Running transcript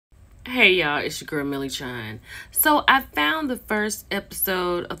Hey y'all, it's your girl Millie Chine. So I found the first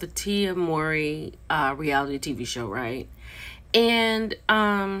episode of the Tia Mowry reality TV show, right? And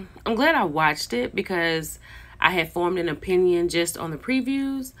I'm glad I watched it because I had formed an opinion just on the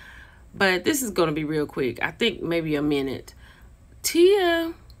previews. But this is going to be real quick. I think maybe a minute.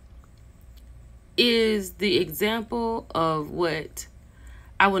 Tia is the example of what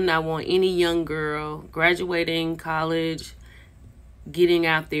I would not want any young girl graduating college getting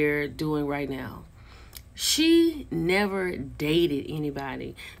out there doing right now. She never dated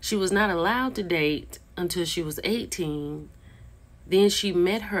anybody. She was not allowed to date until she was 18. Then she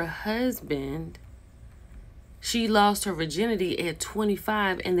met her husband. She lost her virginity at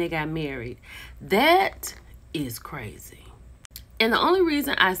 25 and they got married. That is crazy. And the only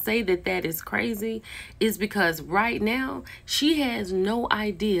reason I say that is crazy is because right now she has no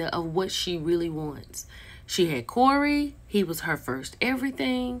idea of what she really wants. She had Corey. He was her first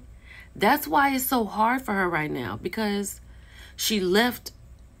everything. That's why it's so hard for her right now, because she left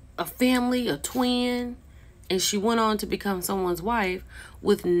a family, a twin, and she went on to become someone's wife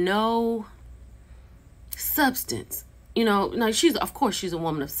with no substance. You know, now of course she's a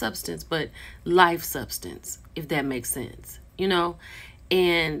woman of substance, but life substance, if that makes sense, you know?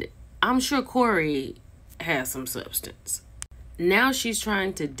 And I'm sure Corey has some substance. Now she's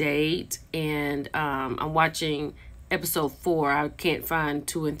trying to date, and I'm watching episode 4. I can't find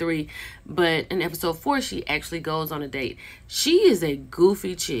 2 and 3, but in episode 4 she actually goes on a date. She is a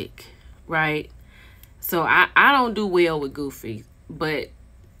goofy chick, right? So I don't do well with goofy, but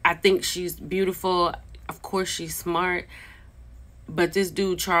I think she's beautiful. Of course she's smart. But this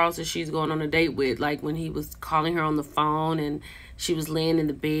dude Charles that she's going on a date with, like when he was calling her on the phone and she was laying in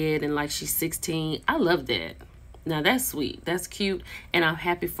the bed and like she's 16, I love that. Now that's sweet, that's cute, and I'm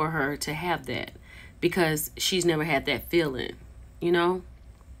happy for her to have that because she's never had that feeling, you know?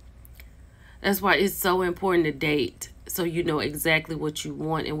 That's why it's so important to date, so you know exactly what you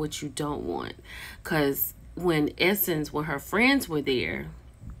want and what you don't want. Because when her friends were there,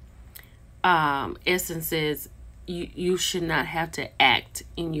 Essence says you should not have to act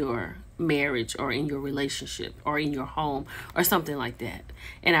in your marriage or in your relationship or in your home or something like that.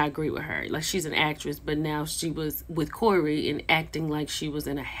 And I agree with her. Like, she's an actress, but now she was with Corey and acting like she was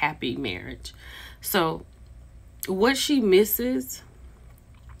in a happy marriage. So what she misses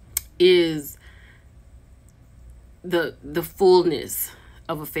is the fullness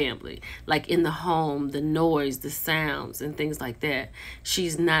of a family, like in the home, the noise, the sounds and things like that.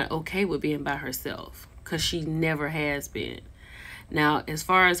 She's not okay with being by herself because she never has been. Now, as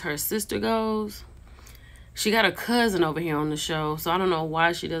far as her sister goes, she got a cousin over here on the show, so I don't know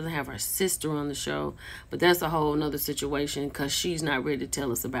why she doesn't have her sister on the show, but that's a whole nother situation because she's not ready to tell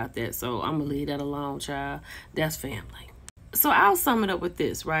us about that, so I'm going to leave that alone, child. That's family. So I'll sum it up with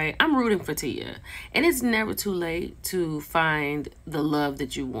this, right? I'm rooting for Tia, and it's never too late to find the love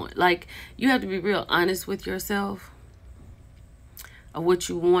that you want. Like, you have to be real honest with yourself of what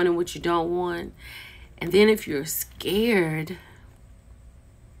you want and what you don't want, and then if you're scared,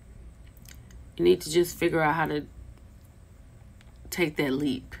 you need to just figure out how to take that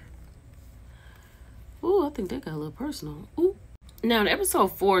leap. Ooh, I think that got a little personal. Ooh. Now in episode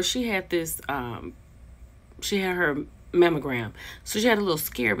 4, she had this, she had her mammogram. So she had a little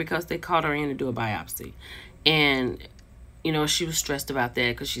scare because they called her in to do a biopsy. And, you know, she was stressed about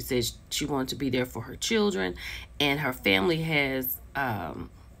that because she said she wanted to be there for her children. And her family has a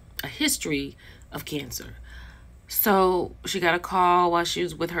history of cancer. So she got a call while she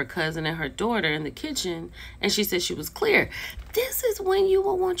was with her cousin and her daughter in the kitchen, and she said she was clear. This is when you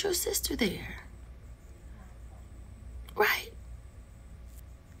will want your sister there. Right?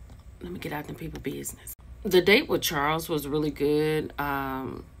 Let me get out in people's business. The date with Charles was really good.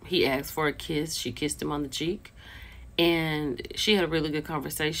 He asked for a kiss. She kissed him on the cheek. And she had a really good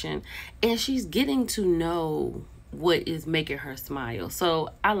conversation. And she's getting to know what is making her smile. So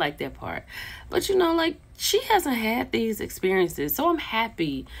I like that part. But you know, like, she hasn't had these experiences. So I'm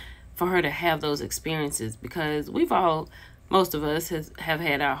happy for her to have those experiences because most of us have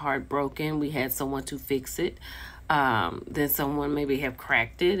had our heart broken. We had someone to fix it. Then someone maybe have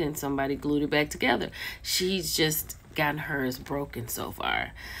cracked it and somebody glued it back together. She's just gotten hers broken so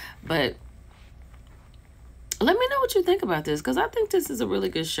far. But let me know what you think about this because I think this is a really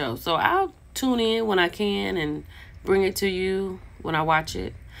good show. So I'll tune in when I can and bring it to you when I watch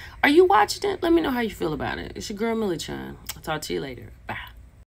it. Are you watching it? Let me know how you feel about it. It's your girl Millie Chine. I'll talk to you later. Bye.